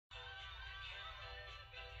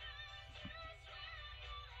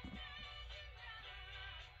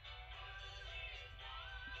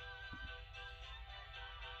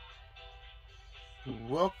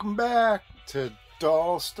Welcome back to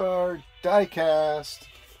Dollstar Diecast.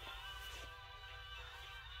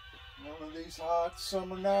 One of these hot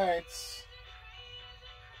summer nights.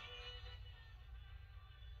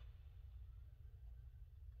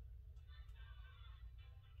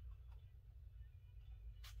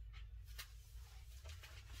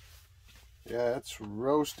 Yeah, it's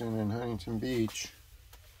roasting in Huntington Beach.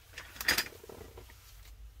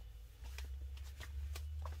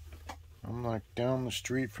 I'm like down the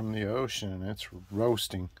street from the ocean and it's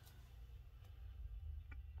roasting.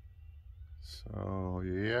 So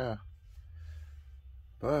yeah,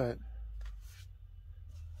 but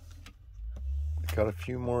I got a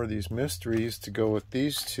few more of these mysteries to go with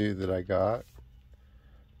these two that I got.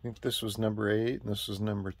 I think this was number 8 and this was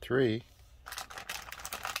number 3.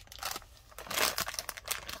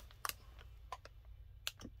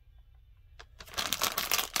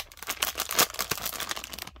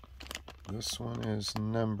 This one is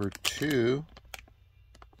number 2,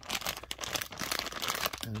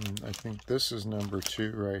 and I think this is number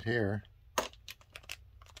 2 right here.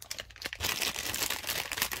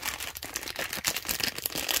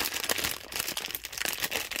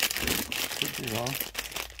 Could be wrong.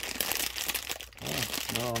 Oh,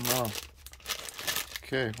 no, I'm wrong.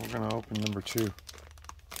 Okay, we're going to open number 2.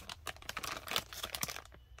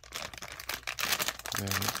 Yeah,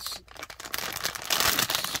 it's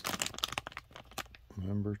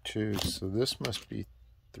number 2, so this must be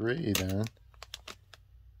 3 then.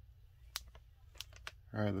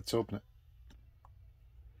 Alright, let's open it.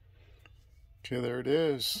 Okay, there it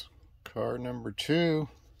is. Car number 2.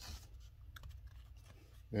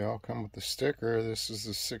 They all come with the sticker. This is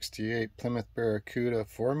the 68 Plymouth Barracuda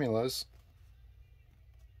Formulas.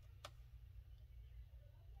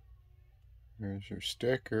 Here's your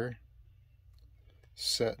sticker.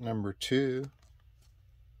 Set number 2.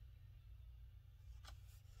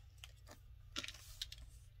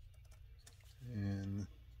 And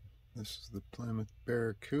this is the Plymouth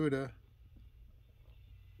Barracuda.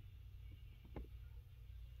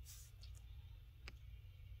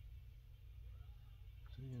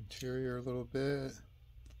 The interior a little bit.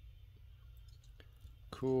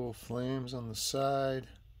 Cool flames on the side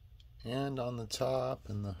and on the top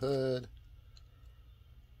and the hood.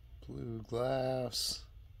 Blue glass.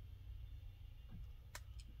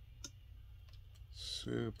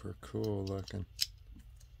 Super cool looking.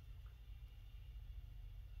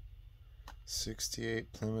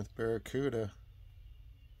 68 Plymouth Barracuda.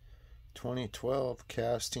 2012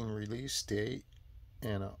 casting release date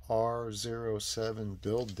and a R07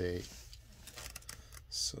 build date.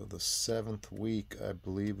 So the 7th week, I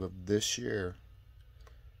believe, of this year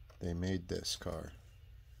they made this car.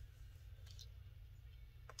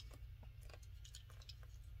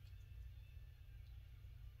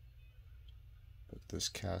 But this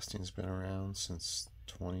casting's been around since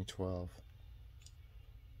 2012.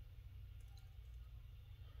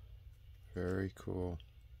 Very cool.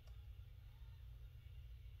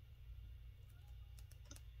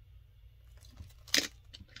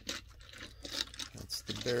 That's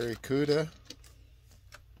the Barracuda.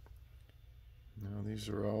 Now these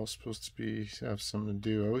are all supposed to be have something to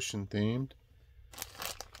do ocean themed.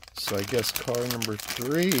 So I guess car number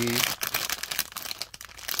 3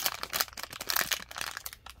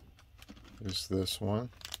 is this one.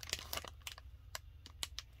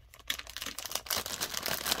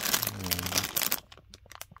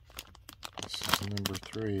 Number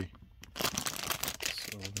 3.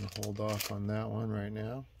 So we're going to hold off on that one right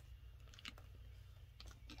now.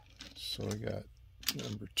 So we got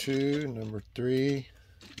number 2, number 3.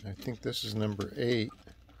 I think this is number 8.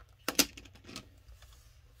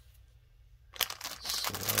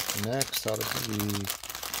 So up next ought to be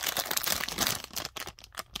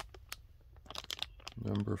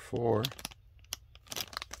number 4.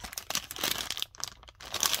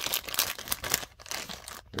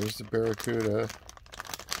 There's the Barracuda.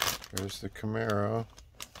 There's the Camaro.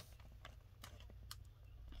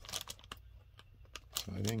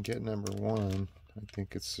 So I didn't get number 1. I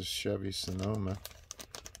think it's the Chevy Sonoma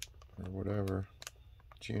or whatever.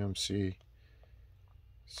 GMC.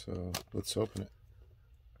 So let's open it.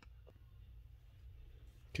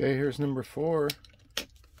 Okay, here's number 4.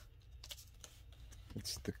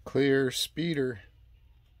 It's the Clear Speeder.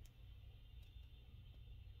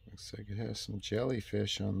 Looks like it has some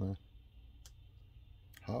jellyfish on the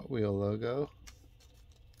Hot Wheel logo.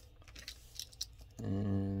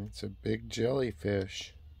 And it's a big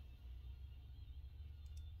jellyfish.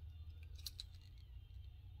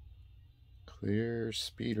 Clear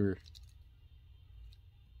Speeder.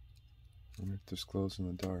 I wonder if this glows in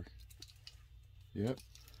the dark. Yep.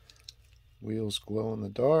 Wheels glow in the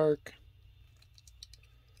dark.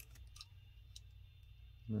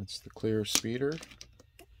 That's the clear speeder.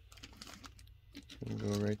 We'll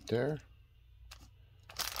go right there.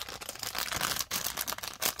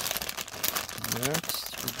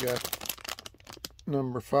 Next, we got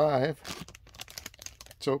number 5.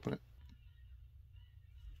 Let's open it.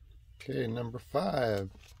 Okay, number 5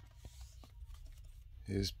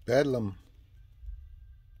 is Bedlam.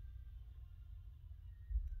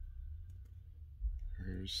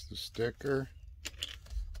 Here's the sticker,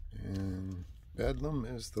 and Bedlam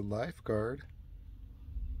is the lifeguard.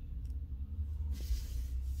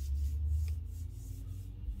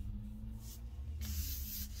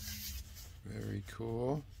 Very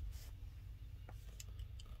cool.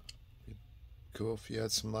 Cool if you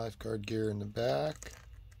had some lifeguard gear in the back.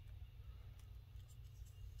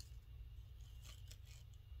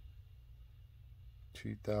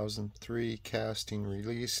 (2003) casting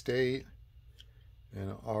release date and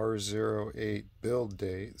an R08 build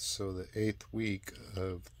date, so the 8th week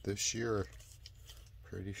of this year.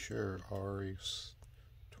 Pretty sure RE's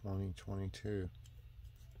 2022.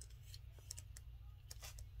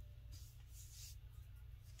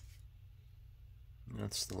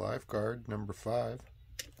 That's the lifeguard, number 5.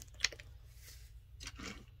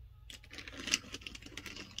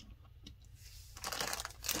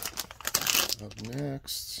 Up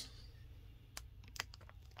next,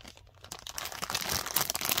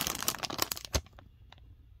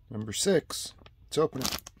 number 6. Let's open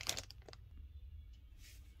it.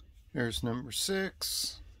 Here's number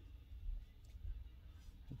 6.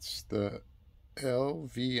 It's the El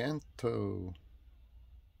Viento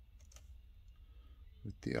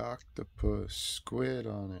with the octopus squid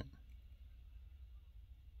on it.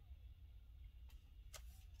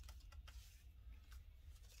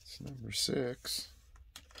 It's number 6.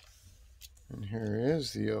 And here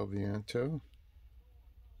is the El Viento.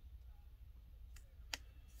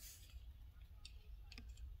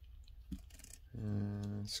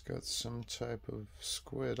 And it's got some type of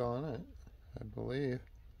squid on it, I believe,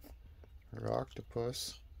 or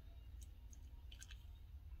octopus.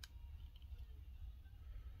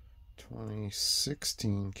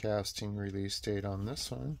 2016 casting release date on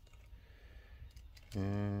this one,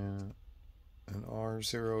 and an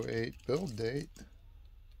R08 build date.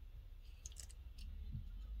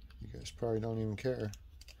 You guys probably don't even care.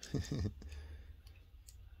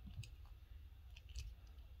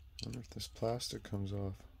 Wonder if this plastic comes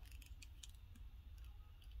off.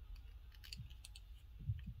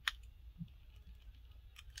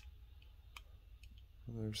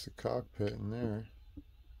 Well, there's the cockpit in there.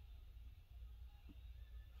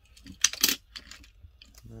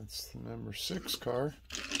 That's the number 6 car.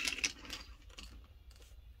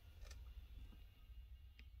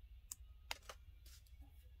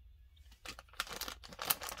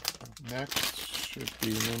 Up next should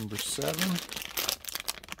be number 7.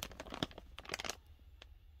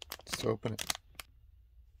 Let's open it.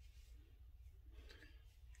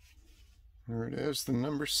 There it is, the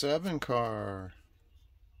number 7 car.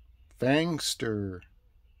 Fangster.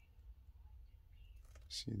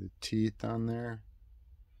 See the teeth on there?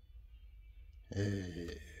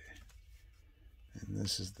 Hey. And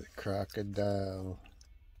this is the crocodile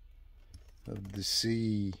of the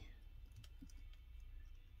sea.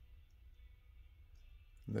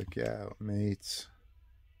 Look out, mates.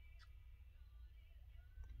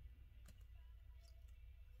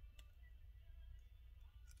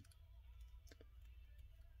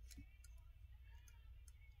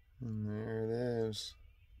 And there it is.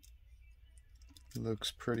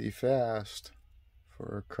 Looks pretty fast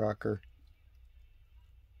for a crocker.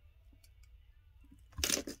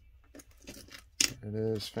 There it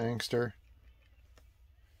is, Fangster.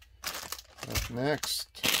 Up next,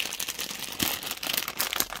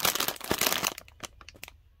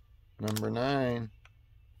 number 9.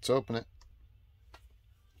 Let's open it.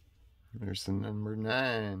 There's the number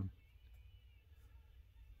 9.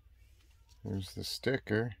 There's the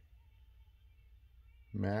sticker.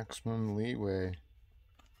 Maximum leeway.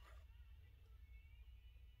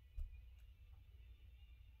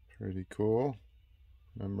 Pretty cool.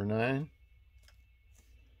 Number 9.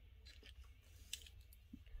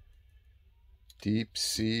 Deep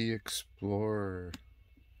Sea Explorer.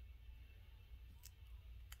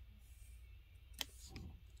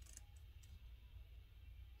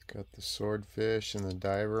 It's got the swordfish and the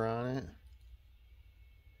diver on it.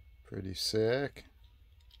 Pretty sick.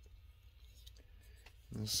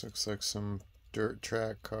 This looks like some dirt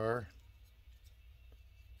track car.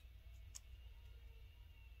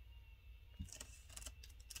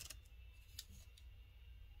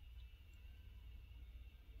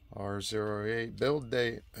 R08 build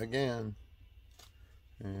date again,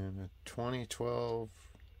 and a 2012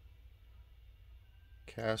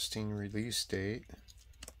 casting release date.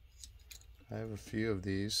 I have a few of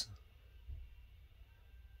these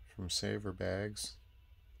from Saver Bags.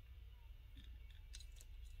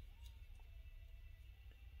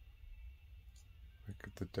 Look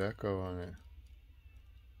at the deco on it.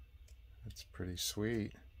 That's pretty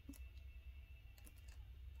sweet.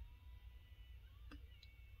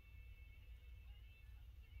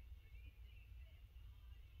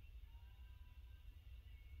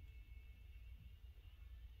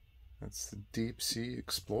 That's the Deep Sea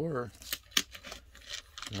Explorer.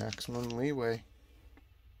 Maximum leeway.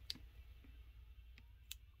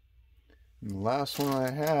 And the last one I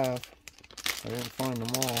have, I didn't find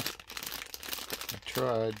them all. I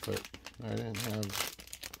tried, but I didn't have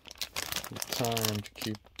the time to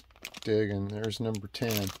keep digging. There's number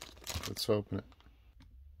 10. Let's open it.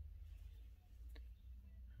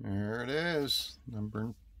 There it is,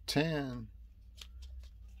 number 10.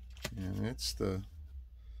 And it's the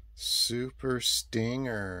Super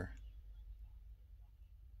Stinger.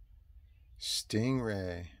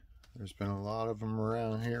 Stingray. There's been a lot of them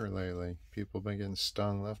around here lately. People have been getting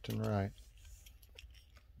stung left and right.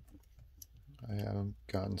 I haven't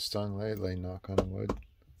gotten stung lately, knock on wood.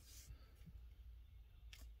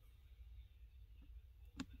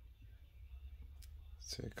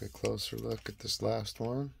 Let's take a closer look at this last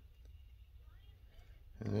one.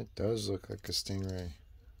 And it does look like a stingray.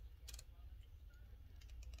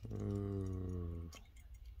 Ooh,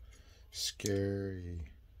 scary.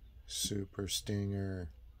 Super Stinger.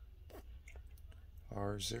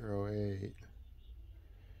 R08.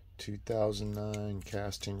 2009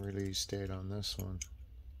 casting release date on this one.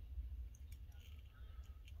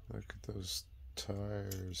 Look at those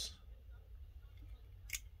tires.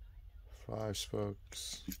 5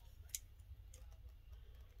 spokes.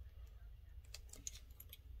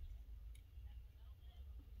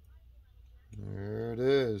 There it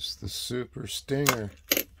is, the Super Stinger,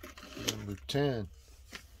 number 10.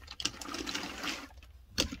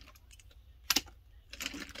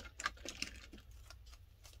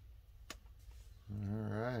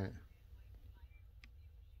 Alright.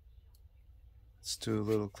 Let's do a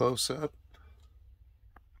little close-up.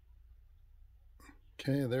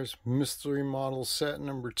 Okay, there's mystery model set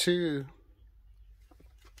number 2.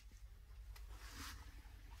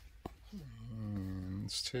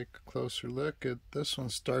 Let's take a closer look at this one,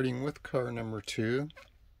 starting with car number 2.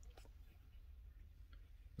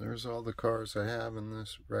 There's all the cars I have in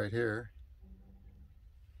this right here.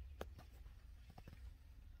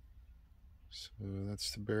 So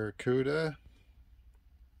that's the Barracuda.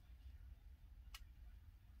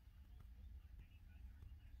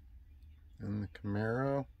 And the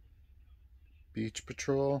Camaro. Beach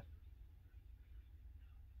Patrol.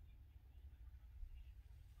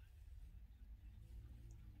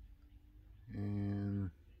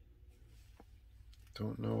 And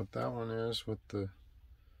don't know what that one is with the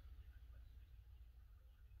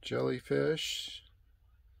jellyfish.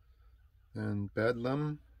 And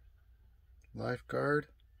Bedlam Lifeguard.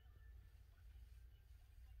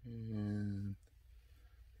 And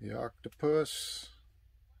the octopus.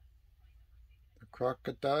 The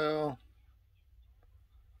crocodile.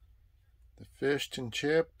 The fished and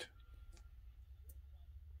chipped.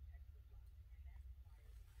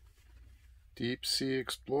 Deep Sea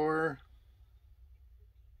Explorer.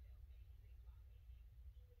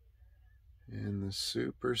 And the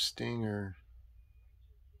Super Stinger.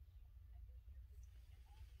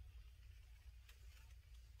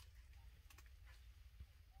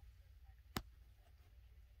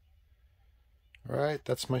 Alright,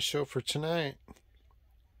 that's my show for tonight.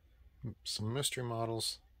 Some mystery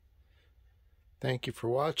models. Thank you for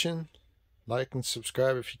watching. Like and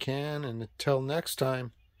subscribe if you can. And until next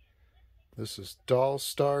time, this is Doll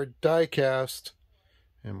Star Diecast,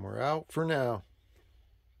 and we're out for now.